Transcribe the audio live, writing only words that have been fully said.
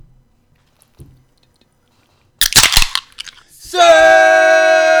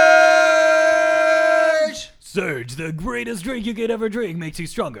Surge, the greatest drink you could ever drink, makes you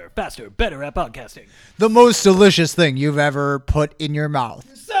stronger, faster, better at podcasting. The most delicious thing you've ever put in your mouth.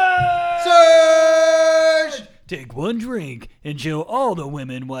 Surge! Take one drink and show all the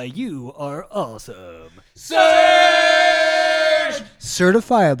women why you are awesome. Surge!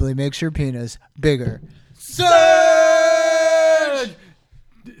 Certifiably makes your penis bigger. Surge!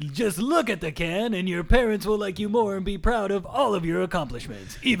 Just look at the can and your parents will like you more and be proud of all of your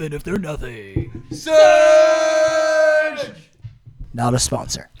accomplishments, even if they're nothing. Surge! Not a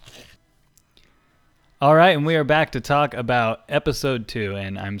sponsor. All right, and we are back to talk about episode 2,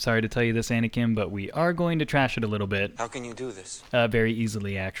 and I'm sorry to tell you this, Anakin, but we are going to trash it a little bit. How can you do this? Very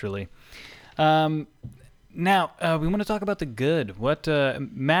easily, actually. Now, we want to talk about the good.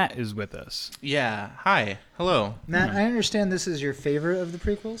 Matt is with us. Yeah. Hi. Hello. Matt, I understand this is your favorite of the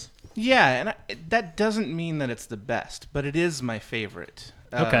prequels? Yeah, and that doesn't mean that it's the best, but it is my favorite.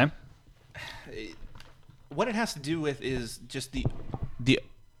 Okay. What it has to do with is just the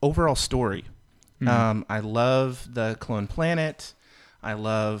overall story. I love the clone planet. I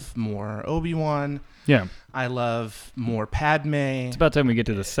love more Obi-Wan. Yeah. I love more Padme. It's about time we get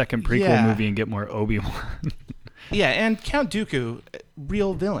to the second prequel movie and get more Obi-Wan. Yeah, and Count Dooku,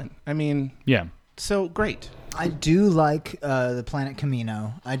 real villain. I mean, yeah. So great. I do like the planet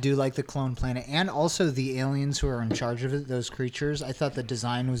Kamino. I do like the clone planet, and also the aliens who are in charge of it, those creatures. I thought the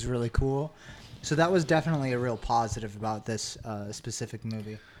design was really cool. So that was definitely a real positive about this specific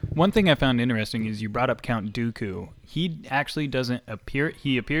movie. One thing I found interesting is you brought up Count Dooku. He actually doesn't appear.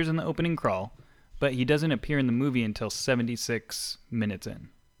 He appears in the opening crawl, but he doesn't appear in the movie until 76 minutes in.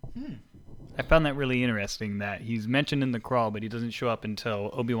 I found that really interesting that he's mentioned in the crawl, but he doesn't show up until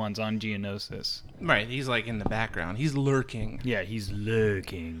Obi-Wan's on Geonosis. Right, he's like in the background. He's lurking. Yeah, he's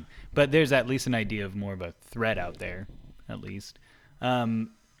lurking. But there's at least an idea of more of a threat out there, at least.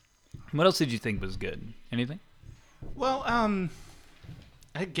 What else did you think was good? Anything? Well,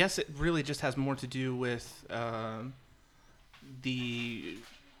 I guess it really just has more to do with the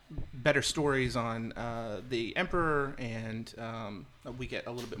better stories on the Emperor, and we get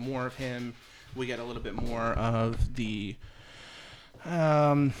a little bit more of him. We get a little bit more of the,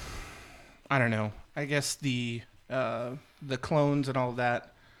 I don't know. I guess the clones and all of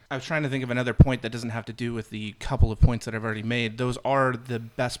that. I was trying to think of another point that doesn't have to do with the couple of points that I've already made. Those are the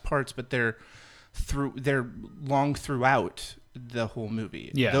best parts, but they're long throughout the whole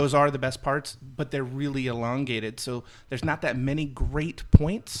movie. Yeah. Those are the best parts, but they're really elongated. So there's not that many great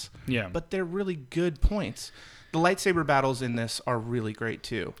points, Yeah. but they're really good points. The lightsaber battles in this are really great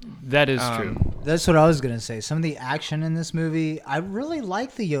too. That is true. That's what I was going to say. Some of the action in this movie, I really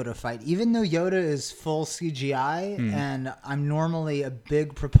like the Yoda fight. Even though Yoda is full CGI, and I'm normally a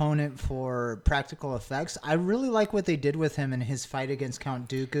big proponent for practical effects, I really like what they did with him in his fight against Count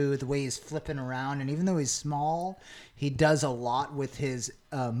Dooku, the way he's flipping around. And even though he's small, he does a lot with his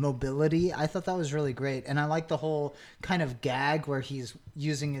mobility. I thought that was really great. And I like the whole kind of gag where he's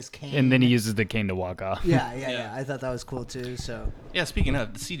using his cane. And then he uses the cane to walk off. Yeah. I thought that was cool too. So Yeah, speaking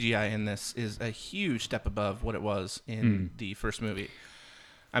of, the CGI in this is a huge step above what it was in the first movie.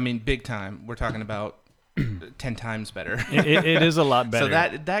 I mean, big time. We're talking about 10 times better. It is a lot better.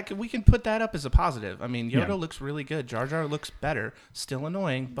 So that we can put that up as a positive. I mean, Yoda Yeah. looks really good. Jar Jar looks better. Still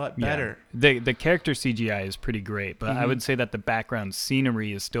annoying, but better. Yeah. The character CGI is pretty great, but I would say that the background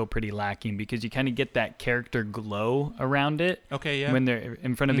scenery is still pretty lacking because you kind of get that character glow around it. Okay, yeah. When they're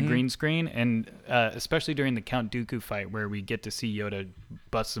in front of the green screen, and especially during the Count Dooku fight where we get to see Yoda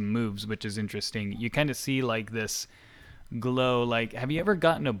bust some moves, which is interesting. You kind of see like this glow. Like, have you ever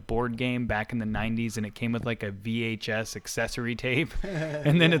gotten a board game back in the 90s and it came with like a VHS accessory tape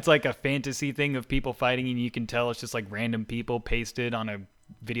and then it's like a fantasy thing of people fighting and you can tell it's just like random people pasted on a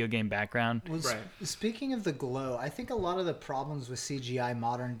video game background? Well, Right. Speaking of the glow, I think a lot of the problems with CGI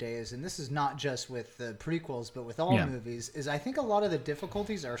modern days, and this is not just with the prequels, but with all movies, is I think a lot of the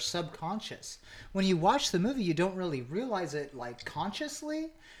difficulties are subconscious. When you watch the movie, you don't really realize it like consciously,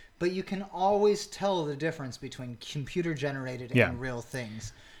 but you can always tell the difference between computer-generated and real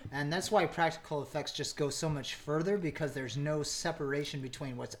things. And that's why practical effects just go so much further, because there's no separation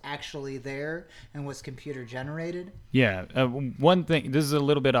between what's actually there and what's computer-generated. Yeah. One thing, this is a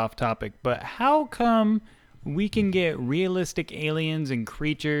little bit off topic, but how come we can get realistic aliens and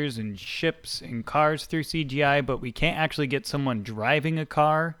creatures and ships and cars through CGI, but we can't actually get someone driving a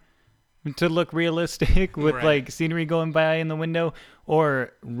car to look realistic with Right. like scenery going by in the window,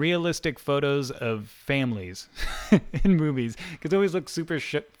 or realistic photos of families in movies? Because it always looks super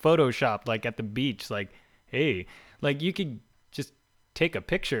photoshopped, like at the beach. Like, hey, like you could just take a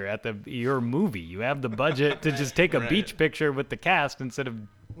picture at your movie. You have the budget to just take a Right. beach picture with the cast instead of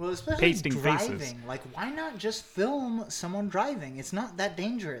Well, especially pasting driving. faces. Like, why not just film someone driving? It's not that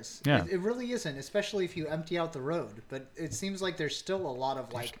dangerous. Yeah. It really isn't, especially if you empty out the road. But it seems like there's still a lot of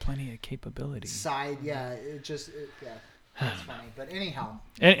There's like plenty of capability. side. Yeah, yeah. That's funny. But anyhow,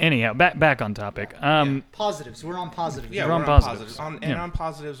 Anyhow, back on topic. positives. We're on positives. Yeah, We're on on positives. positives. Yeah. On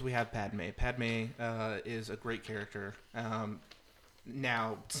positives, we have Padme. Padme is a great character.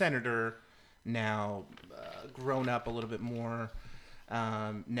 Now senator, now grown up a little bit more.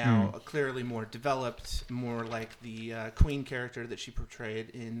 Now clearly more developed, more like the Queen character that she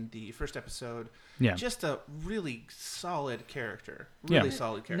portrayed in the first episode. Yeah. Just a really solid character. Yeah.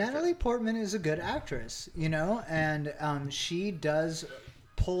 Solid character. Natalie Portman is a good actress, and she does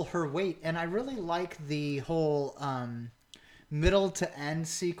pull her weight. And I really like the whole middle to end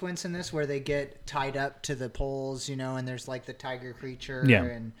sequence in this, where they get tied up to the poles, and there's like the tiger creature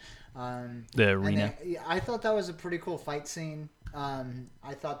and The arena. I thought that was a pretty cool fight scene.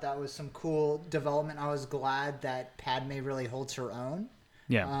 I thought that was some cool development. I was glad that Padme really holds her own.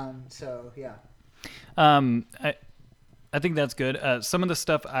 Yeah. So yeah. I think that's good. Some of the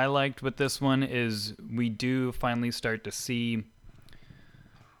stuff I liked with this one is we do finally start to see,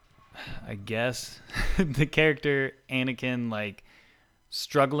 I guess, the character Anakin like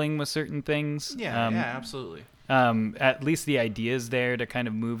struggling with certain things. Yeah, absolutely. At least the idea is there to kind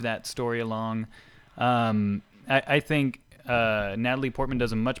of move that story along. I think Natalie Portman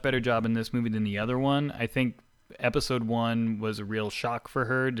does a much better job in this movie than the other one. I think episode 1 was a real shock for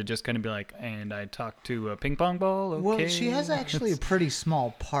her to just kind of be like, and I talked to a ping pong ball. Okay. Well, she has actually a pretty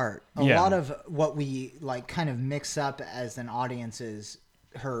small part. A lot of what we like kind of mix up as an audience is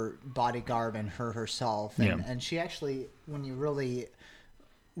her bodyguard and her herself. And she actually, when you really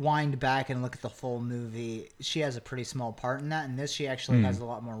wind back and look at the full movie, she has a pretty small part in that. In this, she actually has a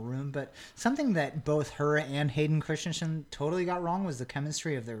lot more room. But something that both her and Hayden Christensen totally got wrong was the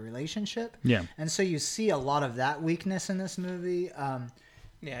chemistry of their relationship. Yeah. And so you see a lot of that weakness in this movie.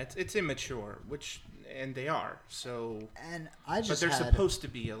 Yeah, it's immature, and they are. So, And I just but they're had, supposed to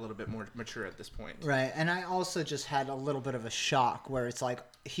be a little bit more mature at this point. right. And I also just had a little bit of a shock where it's like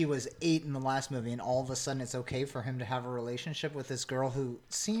he was 8 in the last movie, and all of a sudden it's okay for him to have a relationship with this girl who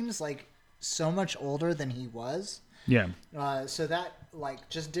seems like so much older than he was. Yeah. So that like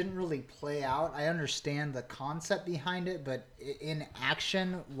just didn't really play out. I understand the concept behind it, but in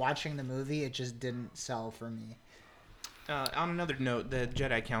action, watching the movie, it just didn't sell for me. On another note, the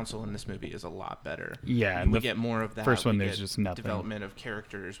Jedi Council in this movie is a lot better. Yeah, and we the get more of that. first one, We there's get just nothing. development of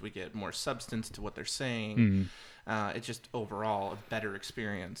characters. We get more substance to what they're saying. It's just overall a better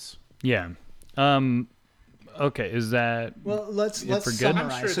experience. Yeah. Okay, is that Well, let's for good?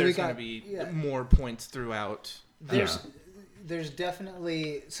 summarize. I'm sure so there's we going got to be yeah. more points throughout. There's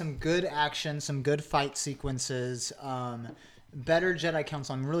definitely some good action, some good fight sequences, better Jedi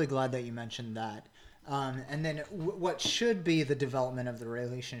Council. I'm really glad that you mentioned that. And then what should be the development of the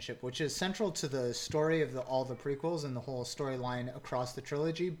relationship, which is central to the story of all the prequels and the whole storyline across the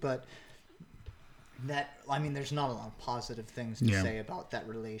trilogy. But there's not a lot of positive things to say about that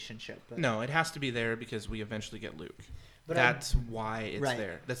relationship. But, No, it has to be there because we eventually get Luke. But That's why it's Right.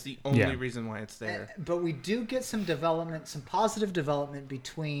 there. That's the only reason why it's there. But we do get some development, some positive development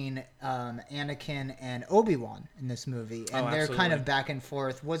between Anakin and Obi-Wan in this movie. And their kind absolutely. of back and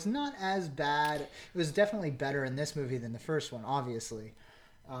forth was not as bad. It was definitely better in this movie than the first one, obviously.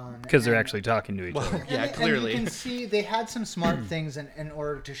 because they're actually talking to each other? Yeah, And clearly. you can see they had some smart things in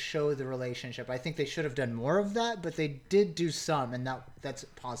order to show the relationship. I think they should have done more of that, but they did do some, and that's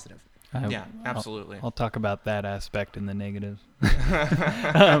positive. Yeah, absolutely. I'll talk about that aspect in the negatives.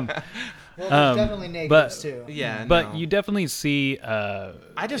 Well, there's definitely negatives, too. Yeah, But no. you definitely see.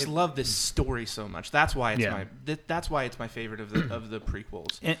 I just love this story so much. That's why it's Yeah. that's why it's my favorite of the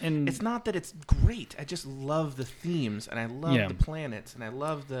prequels. And It's not that it's great. I just love the themes, and I love Yeah. the planets, and I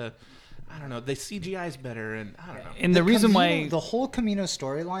love the CGI is better, and I don't know. and the reason Camino- why the whole Camino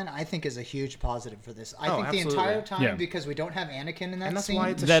storyline, I think, is a huge positive for this. I think absolutely. the entire time, Yeah. because we don't have Anakin in that And that's scene. why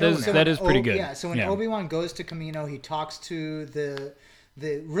it's a that show is now. that is pretty good. Yeah, so when Obi-Wan goes to Camino, he talks to the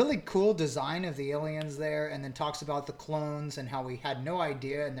really cool design of the aliens there, and then talks about the clones and how we had no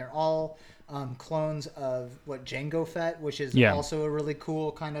idea, and they're all clones of Jango Fett, which is Yeah. also a really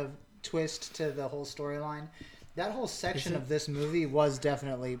cool kind of twist to the whole storyline. That whole section of this movie was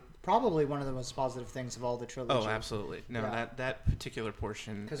definitely probably one of the most positive things of all the trilogy. Oh, absolutely. No, Yeah. that particular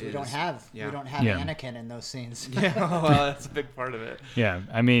portion Because is, we don't have yeah. Yeah. Anakin in those scenes. Yeah, well, that's a big part of it. Yeah,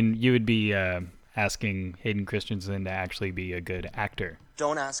 I mean, you would be asking Hayden Christensen to actually be a good actor,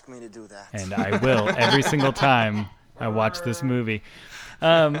 Don't ask me to do that. and I will every single time I watch this movie.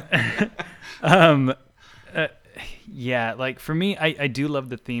 Yeah, like for me, I do love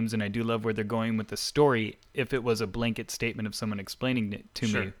the themes and I do love where they're going with the story if it was a blanket statement of someone explaining it to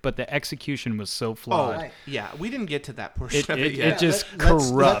Sure. me. But the execution was so flawed. Right. Yeah, we didn't get to that portion It, of it it, yet. it just let's-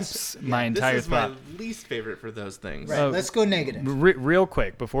 corrupts my entire This is thought. my least favorite for those things. Right. Let's go negative. Real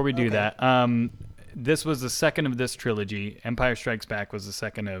quick, before we do Okay. that, this was the second of this trilogy. Empire Strikes Back was the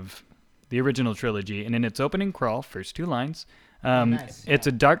second of the original trilogy. And in its opening crawl, first 2 lines, Nice, it's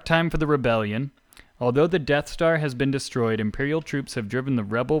a dark time for the rebellion. Although the Death Star has been destroyed, Imperial troops have driven the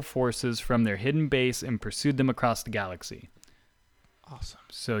rebel forces from their hidden base and pursued them across the galaxy. Awesome.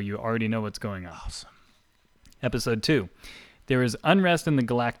 So you already know what's going on. Awesome. Episode 2. There is unrest in the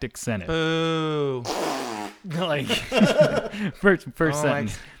Galactic Senate. Boo. Like first Oh, like,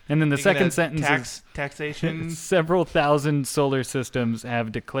 sentence. And then the Speaking second of sentence is taxation. several thousand solar systems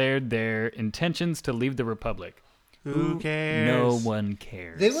have declared their intentions to leave the Republic. Who cares? No one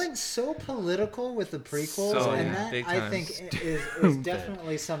cares. They went so political with the prequels, So, and yeah, that big I time. think is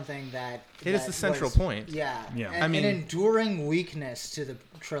definitely something that It is that the central was- point. Yeah, Yeah. And, I mean- an enduring weakness to the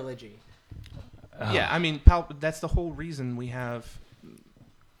trilogy. Yeah, I mean, that's the whole reason we have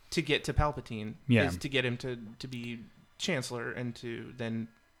to get to Palpatine. Yeah. Is to get him to be Chancellor and to then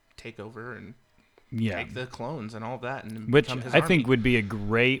take over and Yeah. take the clones and all of that and Which become his I think army. would be a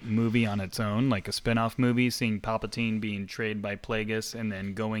great movie on its own, like a spin-off movie, seeing Palpatine being betrayed by Plagueis and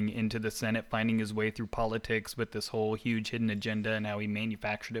then going into the Senate, finding his way through politics with this whole huge hidden agenda and how he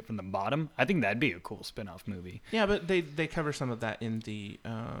manufactured it from the bottom. I think that'd be a cool spin-off movie. Yeah, but they cover some of that in the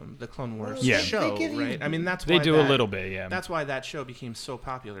Clone Wars Well, Yeah. show, they give you- right? I mean, that's They why do that, a little bit, yeah. That's why that show became so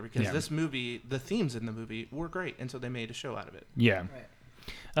popular because Yeah. this movie, the themes in the movie were great, and so they made a show out of it. Yeah.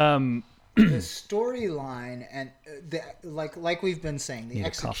 Right. The storyline and like we've been saying, the Need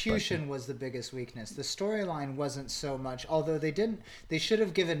a cough execution was the biggest weakness. The storyline wasn't so much, although they should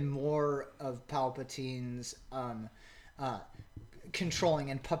have given more of Palpatine's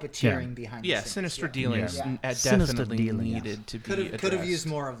controlling and puppeteering behind. Yeah, the scenes. sinister Yeah. dealings Yeah. Sinister definitely dealings. needed to be Could have addressed. used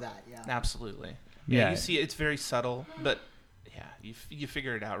more of that. Yeah. Absolutely. Yeah. Yeah, you see, it's very subtle, but yeah, you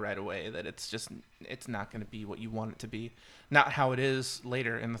figure it out right away that it's not going to be what you want it to be, not how it is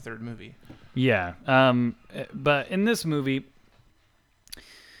later in the third movie. Yeah. But in this movie,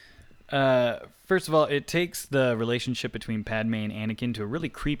 first of all, it takes the relationship between Padme and Anakin to a really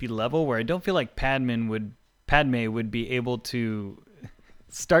creepy level where I don't feel like Padme would be able to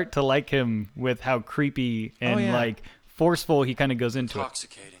start to like him with how creepy and like forceful he kind of goes into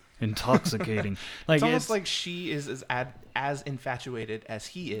intoxicating. Like It's almost like she is as infatuated as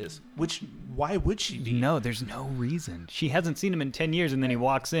he is, which why would she be? no, there's no reason. She hasn't seen him in 10 years and then he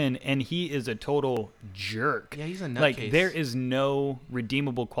walks in and he is a total jerk. Yeah, he's a nutcase. Like there is no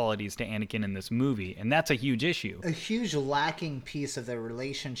redeemable qualities to Anakin in this movie, and that's a huge issue. A huge lacking piece of their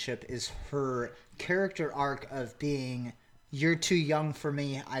relationship is her character arc of being, you're too young for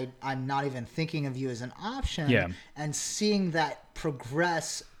me, I'm not even thinking of you as an option. Yeah. And seeing that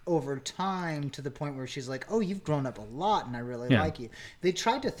progress over time to the point where she's like, oh, you've grown up a lot and I really Yeah. like you. They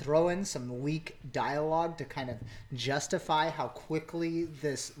tried to throw in some weak dialogue to kind of justify how quickly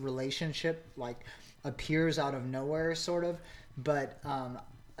this relationship like appears out of nowhere, sort of. But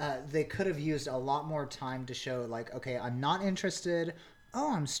they could have used a lot more time to show like, okay, I'm not interested.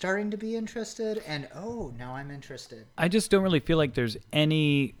 Oh, I'm starting to be interested. And oh, now I'm interested. I just don't really feel like there's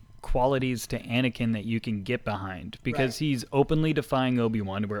any qualities to Anakin that you can get behind because Right. he's openly defying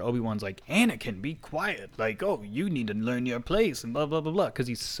Obi-Wan, where Obi-Wan's like, Anakin, be quiet. Like, oh, you need to learn your place and blah, blah, blah, blah. Because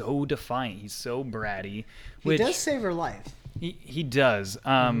he's so defiant. He's so bratty. He does save her life. He does.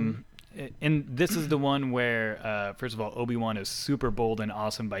 And this is the one where, first of all, Obi-Wan is super bold and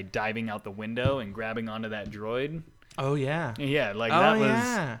awesome by diving out the window and grabbing onto that droid. Oh yeah. Yeah, like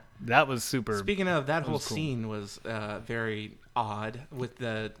Oh, that was super. Speaking of, that whole was cool. scene was very odd with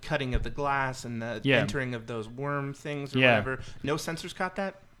the cutting of the glass and the Yeah. entering of those worm things or Yeah. whatever. No censors caught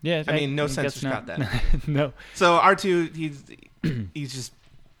that. Yeah, I mean, no guess censors not. got that. No. So R2,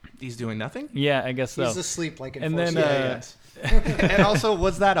 he's doing nothing. Yeah, I guess so. He's asleep like in And Force then, Awakens. And also,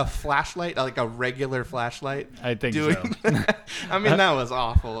 was that a flashlight, like a regular flashlight? I think doing? so. I mean, that was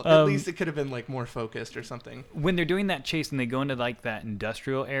awful. At least it could have been like more focused or something. When they're doing that chase and they go into like that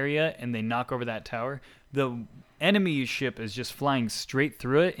industrial area and they knock over that tower, the enemy ship is just flying straight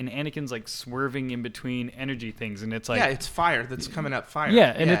through it, and Anakin's like swerving in between energy things, and it's like, Yeah, it's fire that's coming up fire.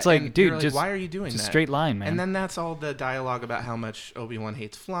 Yeah, and it's like, and dude, you're like, just- why are you doing just that? straight line, man. And then that's all the dialogue about how much Obi-Wan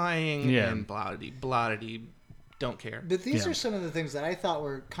hates flying Yeah. and blah don't care. But these Yeah. are some of the things that I thought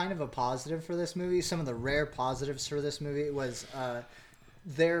were kind of a positive for this movie. Some of the rare positives for this movie was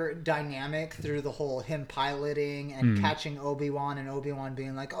their dynamic through the whole him piloting and catching Obi-Wan and Obi-Wan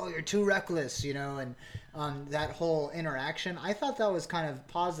being like, "Oh, you're too reckless," and that whole interaction. I thought that was kind of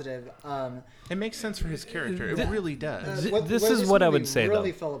positive. It makes sense for his character. It really does. This is what I would say,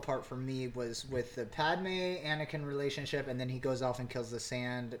 really though. fell apart for me was with the Padme Anakin relationship, and then he goes off and kills the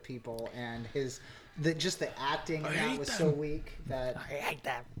Sand people, and just the acting in that was so weak that I hate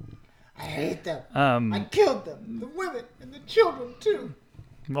that. I hate them. I killed them, the women and the children too.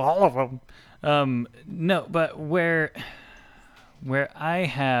 All of them. No, but where I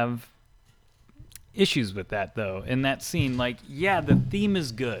have issues with that, though, in that scene, like, yeah, the theme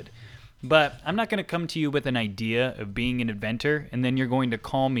is good, but I'm not going to come to you with an idea of being an inventor, and then you're going to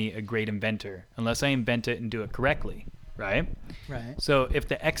call me a great inventor, unless I invent it and do it correctly, right? Right. So if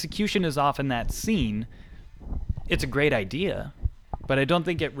the execution is off in that scene, it's a great idea, but I don't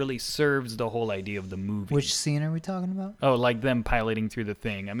think it really serves the whole idea of the movie. Which scene are we talking about? Oh, like them piloting through the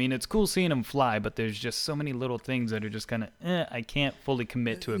thing. I mean, it's cool seeing them fly, but there's just so many little things that are just kind of, I can't fully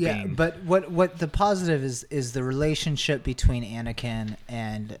commit to it being. But what the positive is the relationship between Anakin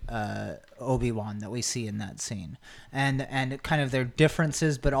and Obi-Wan that we see in that scene, and kind of their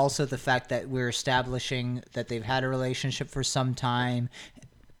differences, but also the fact that we're establishing that they've had a relationship for some time.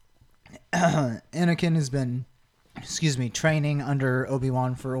 Anakin has been, training under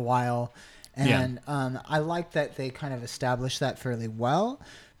Obi-Wan for a while. And I like that they kind of established that fairly well.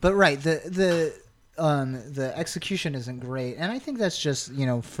 But right, the execution isn't great. And I think that's just,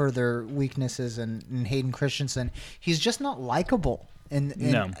 further weaknesses in Hayden Christensen. He's just not likable. And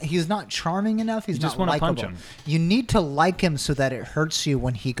No. he's not charming enough. He's just not wanna punch likable. him. You need to like him so that it hurts you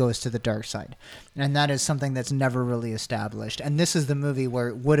when he goes to the dark side. And that is something that's never really established. And this is the movie where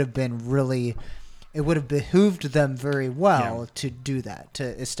it would have behooved them very well to do that, to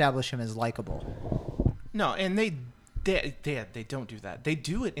establish him as likable. No, and they don't do that. They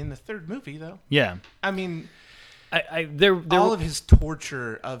do it in the third movie, though. Yeah. I mean, all of his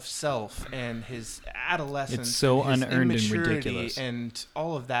torture of self and his adolescence, It's so and his unearned and immaturity ridiculous. and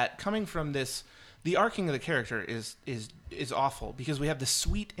all of that coming from this. The arcing of the character is awful because we have this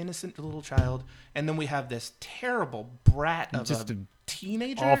sweet, innocent little child, and then we have this terrible brat of Just a a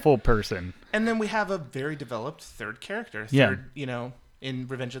teenager, awful person. and then we have a very developed third character, in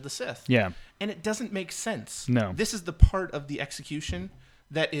Revenge of the Sith. Yeah. And it doesn't make sense. No. This is the part of the execution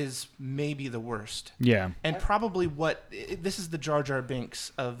that is maybe the worst. Yeah. And probably this is the Jar Jar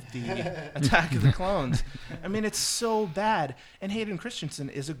Binks of the Attack of the Clones. I mean, it's so bad. And Hayden Christensen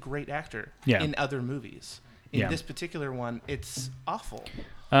is a great actor in other movies. In this particular one, it's awful.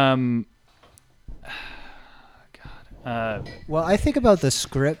 Well, I think about the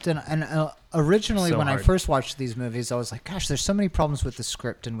script, and originally So when I hard. first watched these movies, I was like, gosh, there's so many problems with the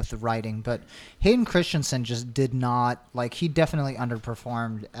script and with the writing. But Hayden Christensen just did not, he definitely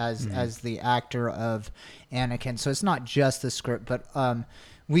underperformed as the actor of Anakin. So it's not just the script, but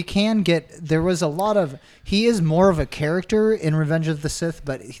there was a lot of, he is more of a character in Revenge of the Sith,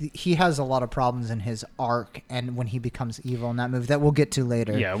 but he has a lot of problems in his arc and when he becomes evil in that movie that we'll get to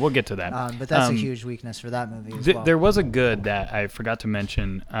later. Yeah, we'll get to that. But that's a huge weakness for that movie as well. There was a good that I forgot to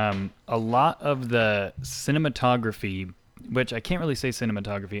mention. A lot of the cinematography, which I can't really say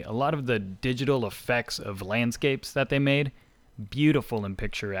cinematography, a lot of the digital effects of landscapes that they made, beautiful and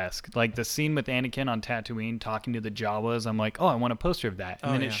picturesque. Like the scene with Anakin on Tatooine talking to the Jawas, I'm like, oh, I want a poster of that.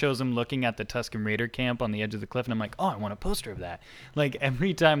 And then it shows him looking at the Tusken Raider camp on the edge of the cliff, and I'm like, oh, I want a poster of that. Like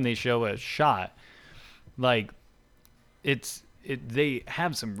every time they show a shot, like they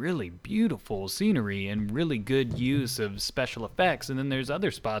have some really beautiful scenery and really good use of special effects, and then there's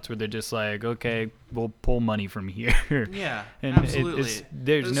other spots where they're just like, okay, we'll pull money from here. Yeah, and absolutely.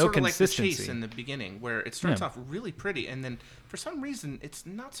 There's it's no sort consistency. Of like the chase in the beginning, where it starts off really pretty, and then for some reason it's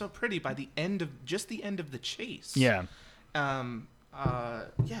not so pretty by the end of the chase. Yeah.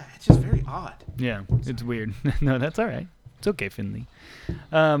 It's just very odd. Yeah, it's weird. No, that's all right. It's okay, Finley.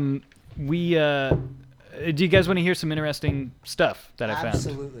 Do you guys want to hear some interesting stuff that I found?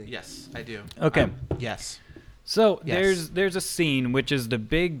 Absolutely. Yes, I do. Okay. Yes. So Yes. there's a scene which is the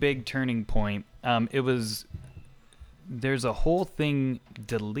big turning point. There's a whole thing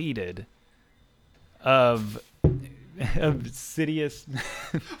deleted of Sidious.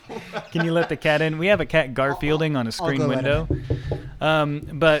 Can you let the cat in? We have a cat Garfielding on a screen go window.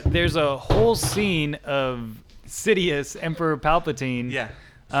 But there's a whole scene of Sidious, Emperor Palpatine. Yeah.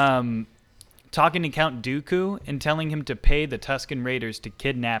 Talking to Count Dooku and telling him to pay the Tusken Raiders to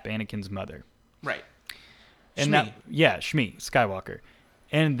kidnap Anakin's mother. Right. And Shmi. Shmi Skywalker.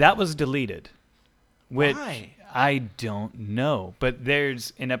 And that was deleted. which Why? I don't know. But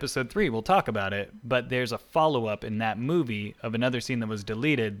there's, in episode 3, we'll talk about it, but there's a follow-up in that movie of another scene that was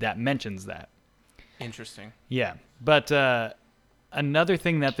deleted that mentions that. Interesting. Yeah. But another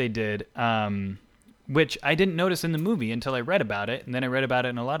thing that they did, which I didn't notice in the movie until I read about it, and then I read about it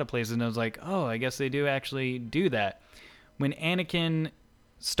in a lot of places, and I was like, oh, I guess they do actually do that. When Anakin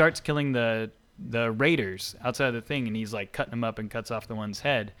starts killing the raiders outside of the thing, and he's like cutting them up and cuts off the one's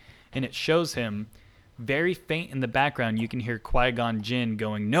head, and it shows him very faint in the background, you can hear Qui-Gon Jinn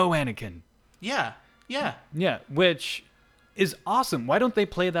going, "No, Anakin." Yeah. Which is awesome. Why don't they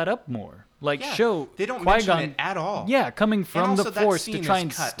play that up more? Like, Yeah, show they don't Qui-Gon mention it at all. Yeah, coming from also the that Force to scene try is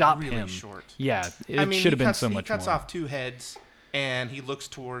and cut stop really him. short. Yeah, it should have been so much more. He cuts off 2 heads, and he looks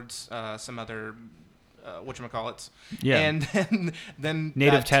towards some other whatchamacallits. Yeah. And then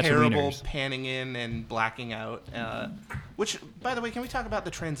Native that terrible Tatooiners. panning in and blacking out. Which, by the way, can we talk about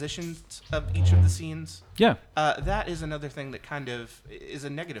the transitions of each of the scenes? Yeah. That is another thing that kind of is a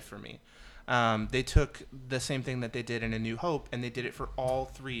negative for me. They took the same thing that they did in A New Hope, and they did it for all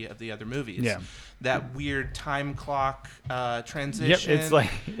 3 of the other movies. Yeah. That weird time clock transition. Yep, it's like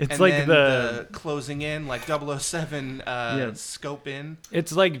and like then the closing in, like 007 scope in.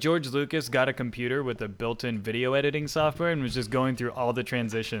 It's like George Lucas got a computer with a built-in video editing software and was just going through all the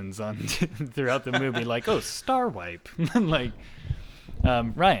transitions on throughout the movie, like, oh, Star Wipe. Like,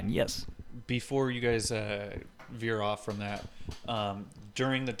 Ryan, yes. Before you guys veer off from that,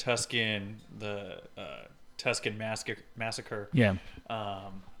 during the Tusken massacre, Yeah.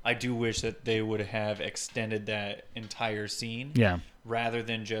 I do wish that they would have extended that entire scene, Yeah. rather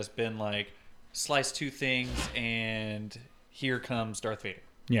than just been like, slice 2 things and here comes Darth Vader.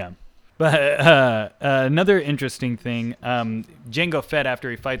 Yeah. But another interesting thing, Jango Fett,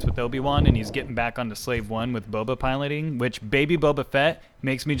 after he fights with Obi-Wan and he's getting back onto Slave One with Boba piloting, which baby Boba Fett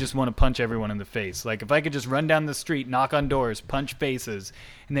makes me just want to punch everyone in the face. Like, if I could just run down the street, knock on doors, punch faces,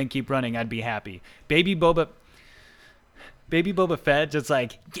 and then keep running, I'd be happy. Baby Boba Fett just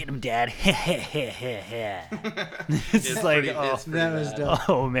like, get him, Dad. It's like, That was dope.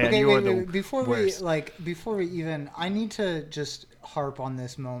 oh man, Okay, you are wait, the before worst. before we even, I need to just harp on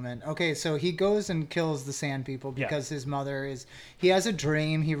this moment. Okay, so he goes and kills the Sand People because his mother is. He has a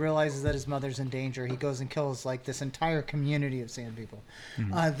dream. He realizes that his mother's in danger. He goes and kills like this entire community of Sand People.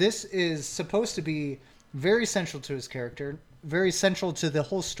 This is supposed to be very central to his character. Very central to the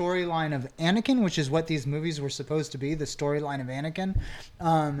whole storyline of Anakin, which is what these movies were supposed to be, the storyline of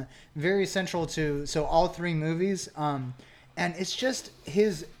Anakin. Very central to all 3 movies. And it's just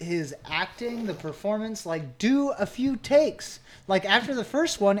his acting, the performance, like, do a few takes. Like, after the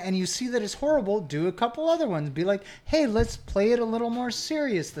first one and you see that it's horrible, do a couple other ones. Be like, hey, let's play it a little more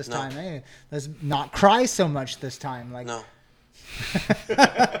serious this time. Hey, let's not cry so much this time. Like, No.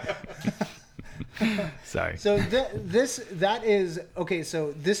 Sorry. So that is okay.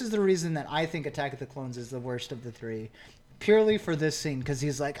 So this is the reason that I think Attack of the Clones is the worst of the 3, purely for this scene, because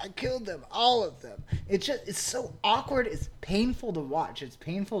he's like, I killed them, all of them. It's so awkward. It's painful to watch. It's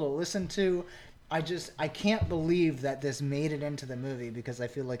painful to listen to. I can't believe that this made it into the movie because I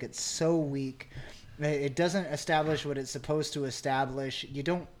feel like it's so weak. It doesn't establish what it's supposed to establish. You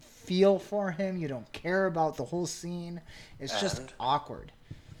don't feel for him. You don't care about the whole scene. It's just awkward.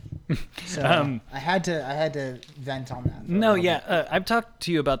 So I had to vent on that. No, yeah, I've talked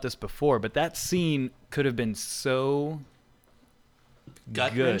to you about this before, but that scene could have been so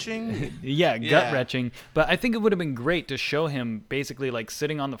Gut-wrenching? yeah, Yeah. gut-wrenching. But I think it would have been great to show him basically like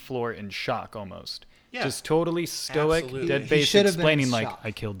sitting on the floor in shock almost. Yeah. Just totally stoic, Absolutely. dead He face, should have been in explaining like, shock.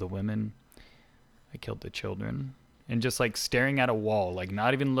 I killed the women, I killed the children. And just like staring at a wall, like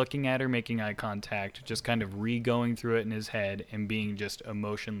not even looking at her, making eye contact, just kind of re-going through it in his head and being just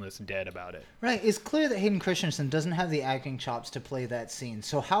emotionless dead about it. Right. It's clear that Hayden Christensen doesn't have the acting chops to play that scene.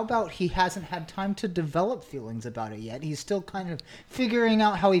 So how about he hasn't had time to develop feelings about it yet? He's still kind of figuring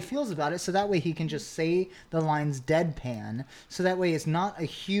out how he feels about it, so that way he can just say the lines deadpan. So that way it's not a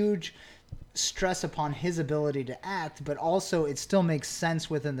huge stress upon his ability to act, but also it still makes sense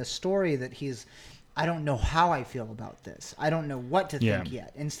within the story that he's, I don't know how I feel about this. I don't know what to think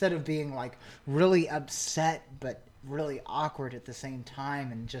yet. Instead of being like really upset but really awkward at the same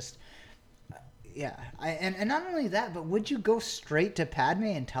time, and just and not only that, but would you go straight to Padme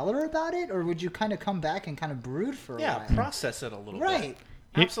and tell her about it, or would you kind of come back and kind of brood for a while? Process it a little bit. Right.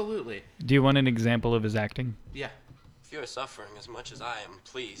 Absolutely. Do you want an example of his acting? Yeah. If you are suffering as much as I am,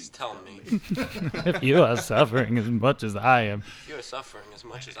 please tell me. If you are suffering as much as I am, If you are suffering as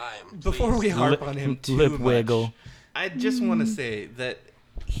much as I am, Before please we tell harp me. on him too lip much, wiggle. I just want to say that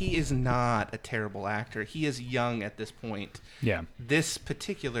he is not a terrible actor. He is young at this point. Yeah. This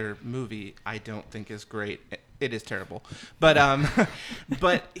particular movie, I don't think is great. It is terrible, but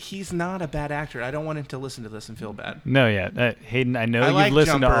but he's not a bad actor. I don't want him to listen to this and feel bad. No, yeah. Hayden, I know I you've like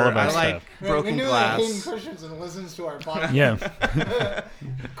listened Jumper. to all of our I stuff. like Broken we knew Glass. that Hayden Christensen listens to our podcast. Yeah.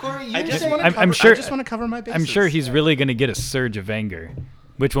 Corey, I you're just saying want I'm- to I'm cover. sure- I just want to cover my bases. I'm sure he's really going to get a surge of anger,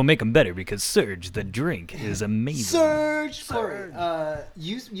 which will make him better because Surge, the drink, is amazing. Surge. Corey,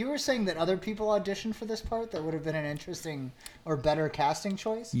 you were saying that other people auditioned for this part that would have been an interesting or better casting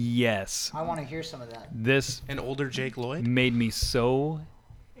choice. Yes. I want to hear some of that. This an older Jake Lloyd. made me so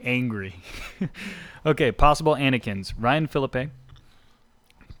angry. Okay, possible Anakins. Ryan Philippe,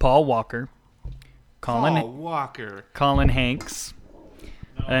 Paul Walker, Paul Walker. Colin Hanks,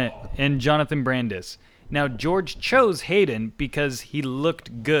 and Jonathan Brandis. Now, George chose Hayden because he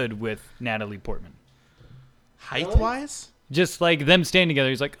looked good with Natalie Portman. Height-wise? Just like them standing together,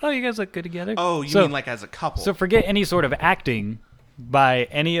 he's like, "Oh, you guys look good together." Oh, you So- mean like as a couple? So forget any sort of acting by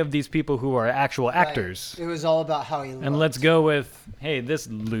any of these people who are actual actors, Right. It was all about how he looked. and let's go with, hey, this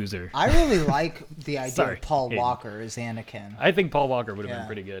loser. I really like the idea Sorry, of Paul Hayden. Walker as Anakin. I think Paul Walker would have Yeah. been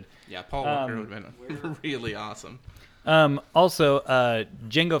pretty good. yeah, Paul Walker would have been really awesome. Also,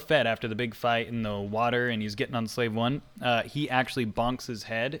 Jango Fett, after the big fight in the water and he's getting on Slave One, he actually bonks his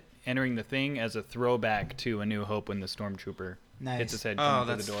head, entering the thing as a throwback to A New Hope when the Stormtrooper Nice. hits his head Oh, coming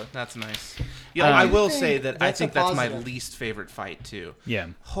through that's the door. that's nice. Yeah, I will think say that I that's a think that's my positive. least favorite fight too. Yeah.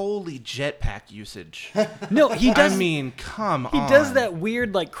 Holy jetpack usage. No, he does. I mean, come he on. does that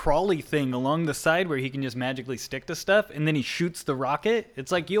weird like crawly thing along the side where he can just magically stick to stuff, and then he shoots the rocket.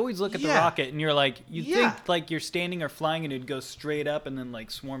 It's like you always look at the Yeah. rocket and you're like, you Yeah. think like you're standing or flying and it'd go straight up and then like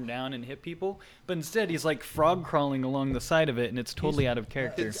swarm down and hit people, but instead he's like frog crawling along the side of it, and it's totally out of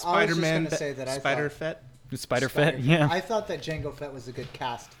character. I was just Spider-Man, gonna say that I Spider thought- Fett. Spider Fett, yeah. I thought that Jango Fett was a good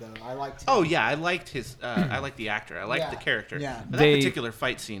cast, though. I liked him. Oh yeah, I liked his. I liked the actor. I liked Yeah. the character. Yeah. But They- that particular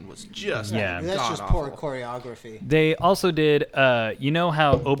fight scene was just Yeah. That's just poor god-awful. choreography. They also did, you know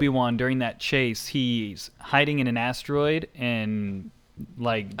how Obi-Wan during that chase, he's hiding in an asteroid and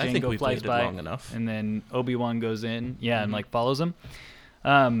like I think Jango we flies played it by, long enough. and then Obi-Wan goes in, Mm-hmm. and like follows him.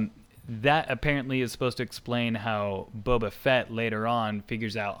 That apparently is supposed to explain how Boba Fett later on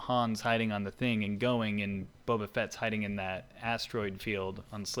figures out Han's hiding on the thing and going, and Boba Fett's hiding in that asteroid field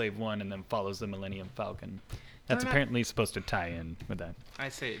on Slave One, and then follows the Millennium Falcon. That's No, no. apparently supposed to tie in with that. I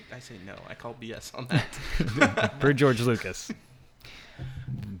say no. I call BS on that. Per George Lucas.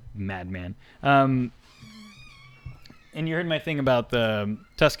 Madman. And you heard my thing about the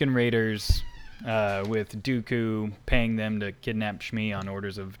Tusken Raiders with Dooku paying them to kidnap Shmi on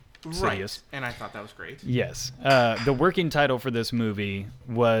orders of Sidious. Right. And I thought that was great. Yes. The working title for this movie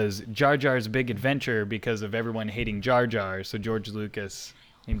was Jar Jar's Big Adventure because of everyone hating Jar Jar, so George Lucas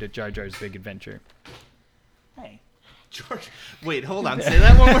named it Jar Jar's Big Adventure. Hey. George, wait, hold on. Say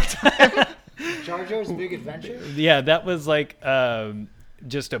that one more time. Jar Jar's Big Adventure? Yeah, that was like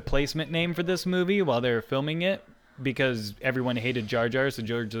just a placement name for this movie while they were filming it because everyone hated Jar Jar, so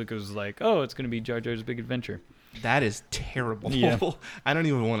George Lucas was like, "Oh, it's going to be Jar Jar's Big Adventure." That is terrible. Yeah. I don't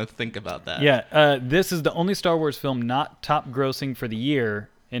even want to think about that. Yeah, this is the only Star Wars film not top grossing for the year,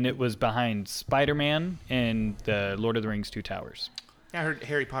 and it was behind Spider-Man and the Lord of the Rings Two Towers. Yeah, I heard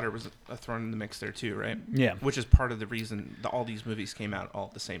Harry Potter was thrown in the mix there too, right? Yeah. Which is part of the reason all these movies came out all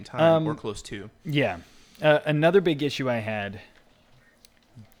at the same time or close to. Yeah. Another big issue I had,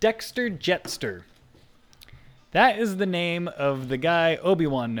 Dexter Jetster. That is the name of the guy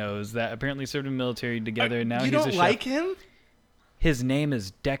Obi-Wan knows that apparently served in the military together. And now you he's a don't chef. like him? His name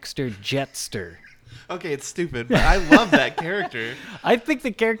is Dexter Jetster. Okay, it's stupid, but I love that character. I think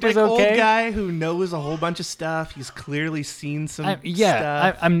the character's Like okay. old guy who knows a whole bunch of stuff. He's clearly seen some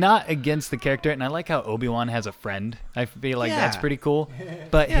stuff. I'm not against the character, and I like how Obi-Wan has a friend. I feel like that's Yeah. pretty cool.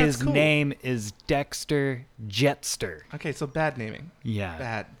 But Yeah, his it's cool. name is Dexter Jetster. Okay, so bad naming. Yeah.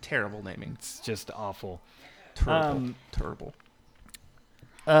 Bad, terrible naming. It's just awful. Terrible. Terrible.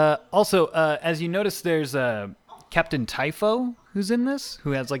 Also, as you notice, there's Captain Typho who's in this,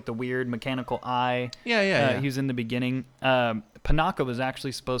 who has like the weird mechanical eye. Yeah. He was in the beginning. Panaka was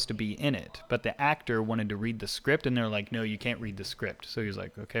actually supposed to be in it, but the actor wanted to read the script, and they're like, no, you can't read the script. So he was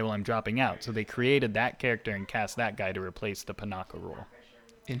like, okay, well, I'm dropping out. So they created that character and cast that guy to replace the Panaka role.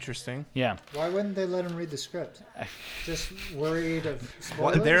 Interesting. Yeah. Why wouldn't they let him read the script? Just worried of Well,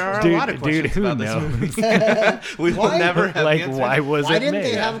 spoilers? there are a Dude- lot of questions dude, who about this knows? movie. We will Why? never have Like, answers. why was Why it didn't made?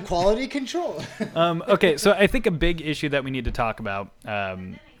 they have quality control? Okay, so I think a big issue that we need to talk about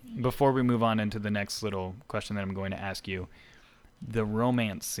before we move on into the next little question that I'm going to ask you, the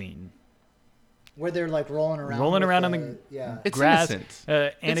romance scene. Where they're like rolling around on the the It's grass. innocent.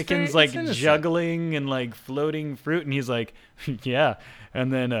 Anakin's very- like it's innocent. juggling and like floating fruit, and he's like, yeah.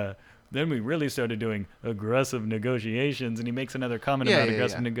 And then we really started doing aggressive negotiations, and he makes another comment Yeah, about yeah,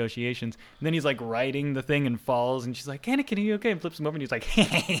 aggressive yeah. negotiations. And then he's like riding the thing and falls, and she's like, Anakin, are you okay? And flips him over, and he's like,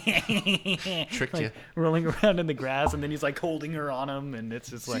 Tricked like, you. rolling around in the grass, and then he's like holding her on him, and it's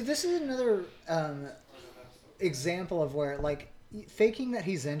just See, like, this is another example of where like faking that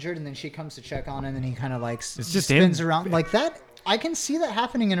he's injured, and then she comes to check on him, and he kind of like It's just spins him. around like that. I can see that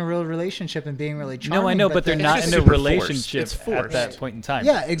happening in a real relationship and being really charming. no, I know, but they're then- not just in a super forced. relationship It's at forced. that point in time.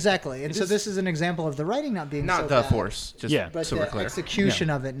 Yeah, exactly. And so just- this is an example of the writing not being so Not the bad, Force. Just Yeah. but so the we're clear. execution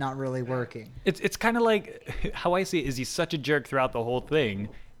of it not really working. It's kind of like how I see it is he's such a jerk throughout the whole thing.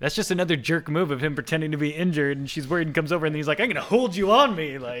 That's just another jerk move of him pretending to be injured, and she's worried and comes over, and he's like, "I'm gonna hold you on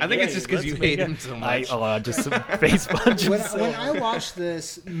me." Like, I think it's "Hey, just 'cause you let's hate make him it." so much. Just some face punches. When I watch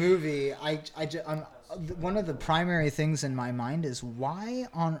this movie, one of the primary things in my mind is why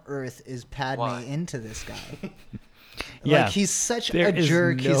on earth is Padme Why? into this guy? Yeah. Like he's such There a is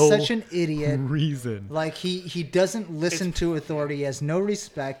jerk. no He's such an idiot. reason. Like he doesn't listen to authority. He has no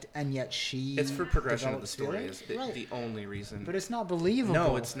respect, and yet she. It's for progression of the develops story. feelings. Is the, Right. the only reason. But it's not believable.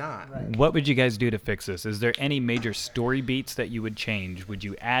 No, it's not. Right. What would you guys do to fix this? Is there any major story beats that you would change? Would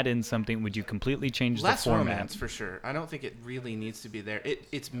you add in something? Would you completely change Less the format? romance for sure. I don't think it really needs to be there.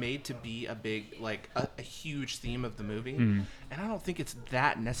 It's made to be a big, like a huge theme of the movie, Mm-hmm. and I don't think it's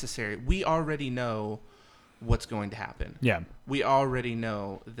that necessary. We already know what's going to happen. Yeah. We already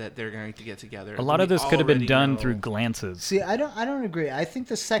know that they're going to get together. A lot of We this could have been already done know- through glances. See, I don't agree. I think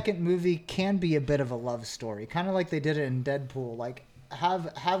the second movie can be a bit of a love story, kind of like they did it in Deadpool. Like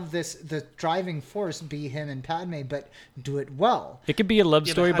have the driving force be him and Padme, but do it well. It could be a love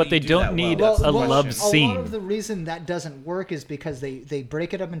Yeah, but story, how but do they you do don't that need well? a Well, love A scene. lot of the reason that doesn't work is because they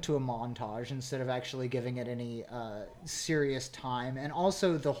break it up into a montage instead of actually giving it any serious time. And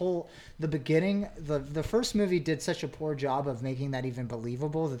also the beginning, the first movie did such a poor job of making that even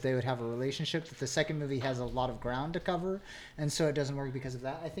believable that they would have a relationship that the second movie has a lot of ground to cover, and so it doesn't work because of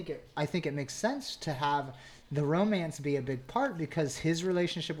that. I think it makes sense to have the romance be a big part because his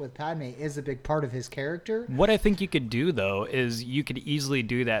relationship with Padme is a big part of his character. What I think you could do though is you could easily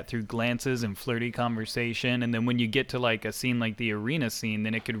do that through glances and flirty conversation, and then when you get to like a scene like the arena scene,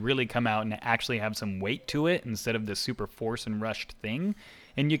 then it could really come out and actually have some weight to it instead of the super forced and rushed thing.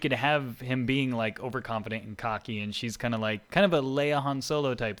 And you could have him being like overconfident and cocky, and she's kind of a Leia Han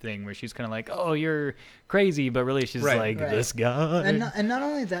Solo type thing where she's kind of like, "Oh, you're crazy," but really she's Right. like, Right. "This guy." And not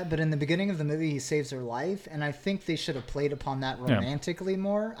only that, but in the beginning of the movie, he saves her life, and I think they should have played upon that Yeah. romantically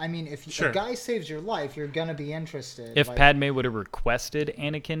more. I mean, if Sure. a guy saves your life, you're gonna be interested. If like, Padme would have requested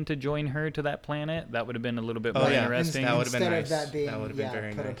Anakin to join her to that planet, that would have been a little bit Oh, more yeah. interesting. That would've been instead nice. of that being That would've been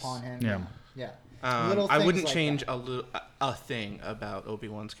very put nice. upon him, Yeah. yeah. Little I things wouldn't like change that. a thing about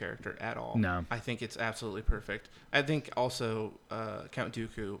Obi-Wan's character at all. No. I think it's absolutely perfect. I think also Count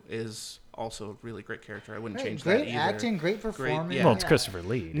Dooku is also a really great character. I wouldn't Right, change great that either. acting, great performance. yeah. Well, it's Yeah. Christopher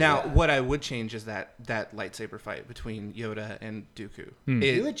Lee. Now, Yeah. what I would change is that lightsaber fight between Yoda and Dooku.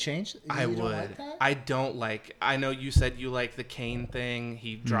 You would change. I you would. Don't like that? I don't like. I know you said you like the cane thing.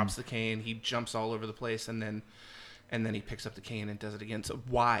 He drops the cane. He jumps all over the place, and then he picks up the cane and does it again. So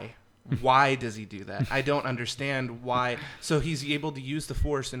why? Why does he do that? I don't understand why. So he's able to use the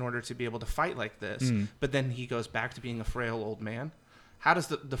Force in order to be able to fight like this, but then he goes back to being a frail old man. How does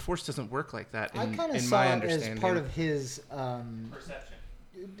the Force doesn't work like that? I kind of in saw my it understanding. as part of his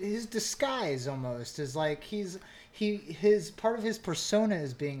his disguise almost. Is like his part of his persona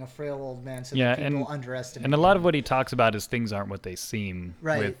is being a frail old man, so Yeah, that people and underestimate. And a lot of what he talks about is things aren't what they seem.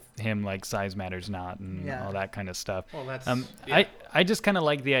 Right. With him, like size matters not, and Yeah. all that kind of stuff. Well, that's- I just kind of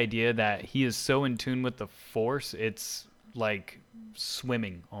like the idea that he is so in tune with the Force. It's like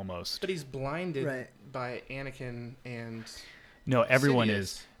swimming almost. But he's blinded Right. by Anakin and No, everyone Sidious.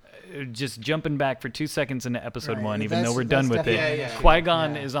 is. Just jumping back for 2 seconds into episode Right, 1, even that's- though we're done that's with it. definitely Yeah, yeah.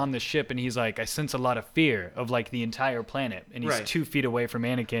 Qui-Gon Yeah. is on the ship, and he's like, I sense a lot of fear of like the entire planet, and he's Right. 2 feet away from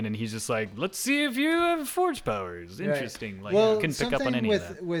Anakin, and he's just like, let's see if you have Force powers. Right. Interesting. Like, well, you can pick up on something any with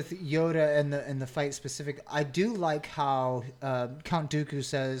of that. with Yoda and the fight specific. I do like how Count Dooku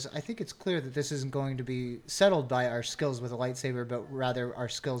says, "I think it's clear that this isn't going to be settled by our skills with a lightsaber, but rather our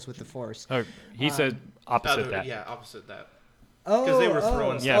skills with the Force." Or he said opposite that. Yeah, opposite that. Oh, they were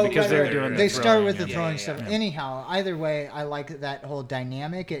throwing Yeah, stuff because they were together doing and the They throwing, start with the yeah. throwing Yeah, stuff. yeah. Anyhow, either way, I like that whole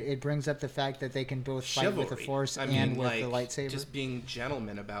dynamic. It brings up the fact that they can both fight with the Chivalry. Force I and mean, with like, the lightsaber. just being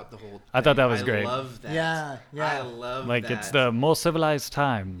gentlemen about the whole. I thought thing. that was great. I love that. Yeah, yeah. I love Like, that. it's the more civilized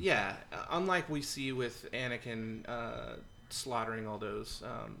time. Yeah, unlike we see with Anakin slaughtering all those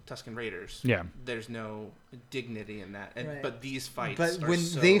Tusken Raiders. Yeah. There's no dignity in that. And, Right. But these fights But are when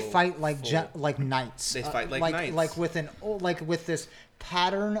so they fight like full. like knights, They fight like knights. like with this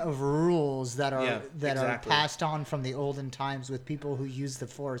pattern of rules that are Yeah, that exactly. are passed on from the olden times with people who use the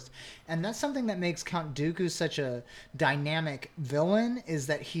Force, and that's something that makes Count Dooku such a dynamic villain. Is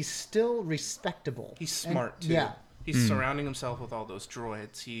that he's still respectable. He's And- smart, too. Yeah. He's surrounding himself with all those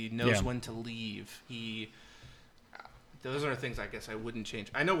droids. He knows Yeah. when to leave. Those are things I guess I wouldn't change.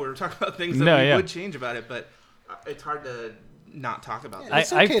 I know we were talking about things that No, we yeah. would change about it, but it's hard to not talk about Yeah, that.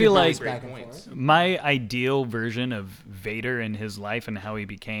 it's I okay to feel bounce like back and Points. forth. my ideal version of Vader and his life and how he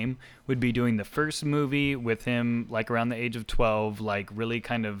became would be doing the first movie with him like around the age of 12, like really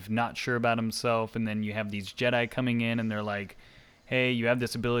kind of not sure about himself, and then you have these Jedi coming in and they're like, hey, you have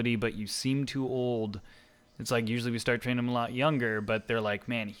this ability but you seem too old. It's like usually we start training him a lot younger, but they're like,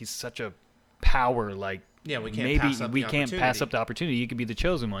 man, he's such a power, like Yeah, we can't maybe pass up we the can't pass opportunity. up the opportunity. You could be the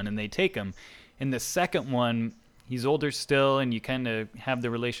chosen one, and they take him. In the second one, he's older still, and you kind of have the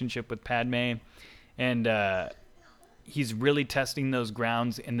relationship with Padme, and he's really testing those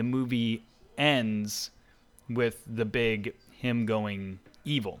grounds. And the movie ends with the big him going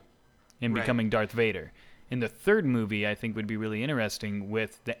evil and Right. becoming Darth Vader. In the third movie, I think would be really interesting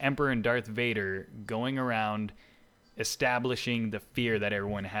with the Emperor and Darth Vader going around establishing the fear that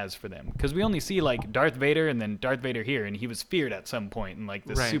everyone has for them, because we only see like Darth Vader and then Darth Vader here, and he was feared at some point and like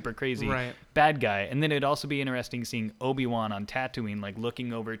this Right, super crazy right. bad guy. And then it'd also be interesting seeing Obi-Wan on Tatooine, like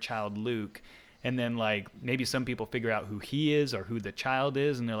looking over child Luke, and then like maybe some people figure out who he is or who the child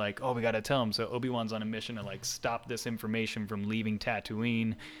is, and they're like, oh, we gotta tell him. So Obi-Wan's on a mission to like stop this information from leaving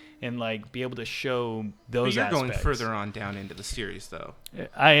Tatooine and like be able to show those But you're aspects. going further on down into the series, though.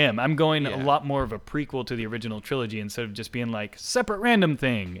 I am. I'm going a Yeah. lot more of a prequel to the original trilogy instead of just being like separate random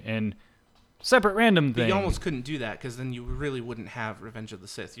thing and separate random But thing. you almost couldn't do that because then you really wouldn't have Revenge of the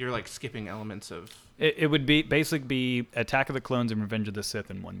Sith. You're like skipping elements of. It would be basically be Attack of the Clones and Revenge of the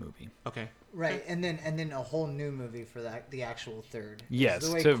Sith in one movie. Okay. Right, and then a whole new movie for the actual third. Yes,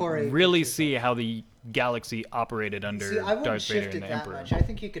 The way to Corey really pictures see it. how the galaxy operated under See, I wouldn't Darth Vader shift and it the that Emperor. much. I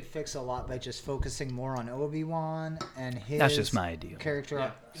think you could fix a lot by just focusing more on Obi-Wan and his. That's just my ideal character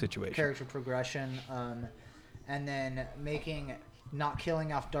situation. character progression, and then not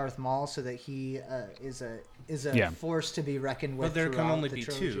killing off Darth Maul so that he is a Yeah. force to be reckoned with. But there can throughout only the be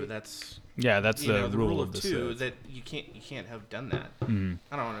trilogy. two. That's Yeah, that's you the know, the rule rule of the two. Sith. That you can't have done that. Mhm.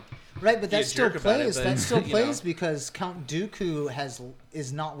 I don't want to. Right, but be a that still jerk about it, plays. but, That still you plays know. because Count Dooku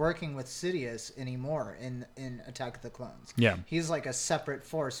is not working with Sidious anymore in Attack of the Clones. Yeah. He's like a separate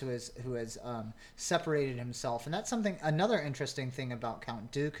force who has separated himself, and that's another interesting thing about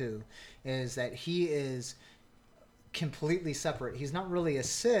Count Dooku is that he is completely separate. He's not really a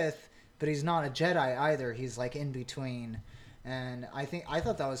Sith, but he's not a Jedi either. He's like in between. And I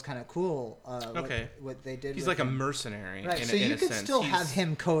thought that was kind of cool. Okay. What they did. He's with like a him. mercenary. Right, In so a, in you a could sense. still He's have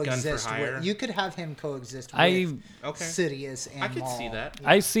him gun for coexist hire. with. You could have him coexist with I Okay. Sidious and I could Maul. see that.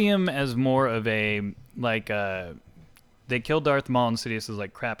 I see him as more of a like they killed Darth Maul and Sidious is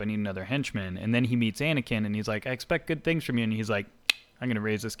like, crap, I need another henchman. And then he meets Anakin and he's like, I expect good things from you. And he's like, I'm going to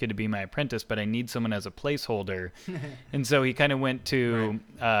raise this kid to be my apprentice, but I need someone as a placeholder. And so he kind of went to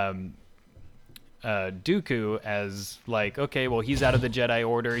Dooku as like, okay, well, he's out of the Jedi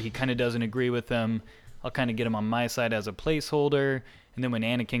Order. He kind of doesn't agree with them. I'll kind of get him on my side as a placeholder. And then when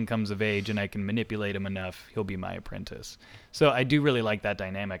Anakin comes of age and I can manipulate him enough, he'll be my apprentice. So I do really like that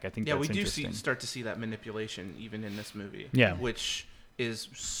dynamic. I think Yeah, that's we do interesting. start to see that manipulation even in this movie. Yeah. Which is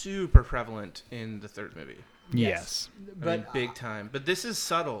super prevalent in the third movie. Yes. I mean, big time. But this is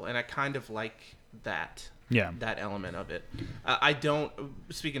subtle, and I kind of like that. Yeah. That element of it. I don't.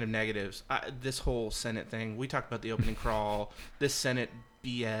 Speaking of negatives, this whole Senate thing. We talked about the opening crawl. This Senate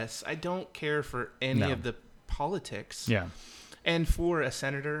BS. I don't care for any No. of the politics. Yeah. And for a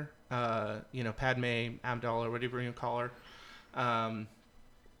senator, Padme Amidala, whatever you call her,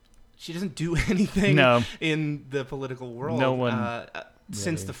 she doesn't do anything No. in the political world. No one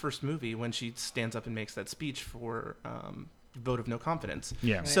since really. the first movie when she stands up and makes that speech for vote of no confidence.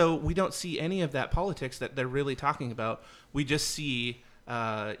 Yeah. Right. So we don't see any of that politics that they're really talking about. We just see,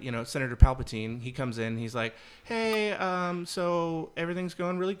 Senator Palpatine. He comes in. He's like, "Hey, so everything's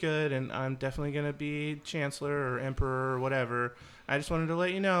going really good, and I'm definitely gonna be Chancellor or Emperor or whatever. I just wanted to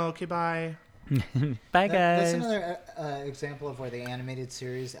let you know. Okay, bye." Bye, That's guys. another example of where the animated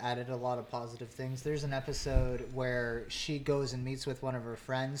series added a lot of positive things. There's an episode where she goes and meets with one of her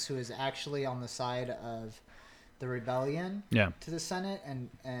friends who is actually on the side of the rebellion Yeah. to the Senate,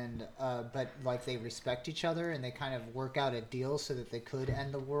 but like they respect each other and they kind of work out a deal so that they could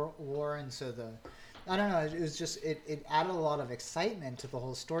end the war. And so I don't know. It was just it added a lot of excitement to the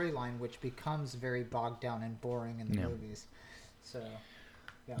whole storyline, which becomes very bogged down and boring in the movies. So.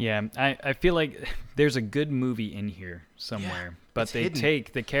 Yeah, I feel like there's a good movie in here somewhere, but they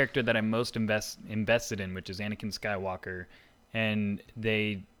take the character that I'm most invested in, which is Anakin Skywalker, and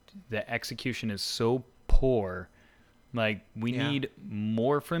the execution is so poor. Like, we need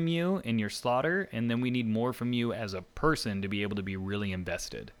more from you in your slaughter, and then we need more from you as a person to be able to be really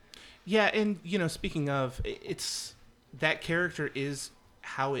invested. Yeah, and, speaking of, it's that character is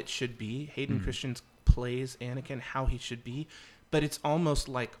how it should be. Hayden Christensen plays Anakin how he should be, but it's almost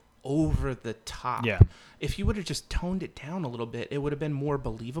like over the top. Yeah. If you would have just toned it down a little bit, it would have been more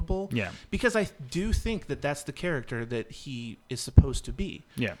believable. Yeah. Because I do think that that's the character that he is supposed to be.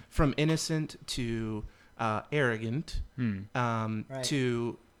 Yeah. From innocent to arrogant, Right.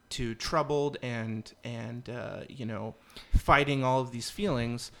 to troubled and fighting all of these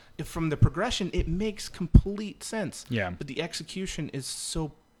feelings. From the progression, it makes complete sense. Yeah. But the execution is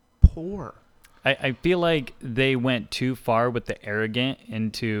so poor. I feel like they went too far with the arrogant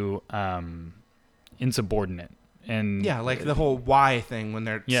into insubordinate. And Yeah, like the whole why thing when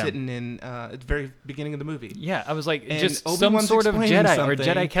they're sitting in at the very beginning of the movie. yeah, I was like, And just some Obi-Wan's sort of explaining Jedi or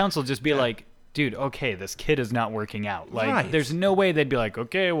something. Jedi Council just be like, dude, okay, this kid is not working out. Like, Right. there's no way they'd be like,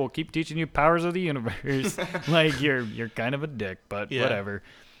 okay, we'll keep teaching you powers of the universe. Like, you're kind of a dick, but whatever.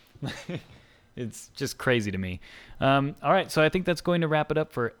 It's just crazy to me. All right, so I think that's going to wrap it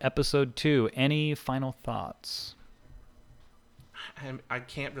up for episode 2. Any final thoughts? I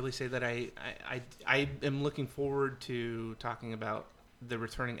can't really say that I am looking forward to talking about the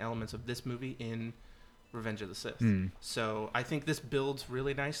returning elements of this movie in Revenge of the Sith. So I think this builds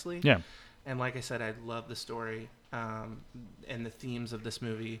really nicely. Yeah. And like I said, I love the story and the themes of this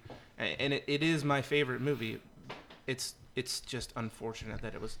movie. And it is my favorite movie. It's just unfortunate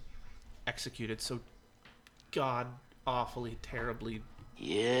that it was executed so god awfully terribly.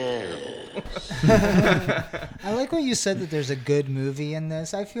 I like what you said that there's a good movie in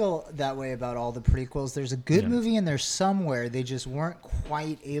this. I feel that way about all the prequels. There's a good movie in there somewhere. They just weren't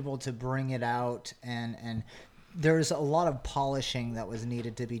quite able to bring it out, and there's a lot of polishing that was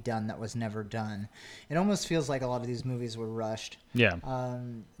needed to be done that was never done. It almost feels like a lot of these movies were rushed. Yeah.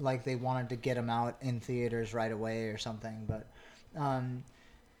 Like they wanted to get them out in theaters right away or something. But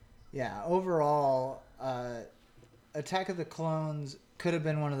yeah, overall, Attack of the Clones could have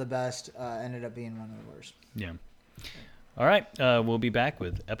been one of the best, ended up being one of the worst. Yeah. All right, we'll be back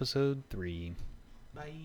with episode 3. Bye.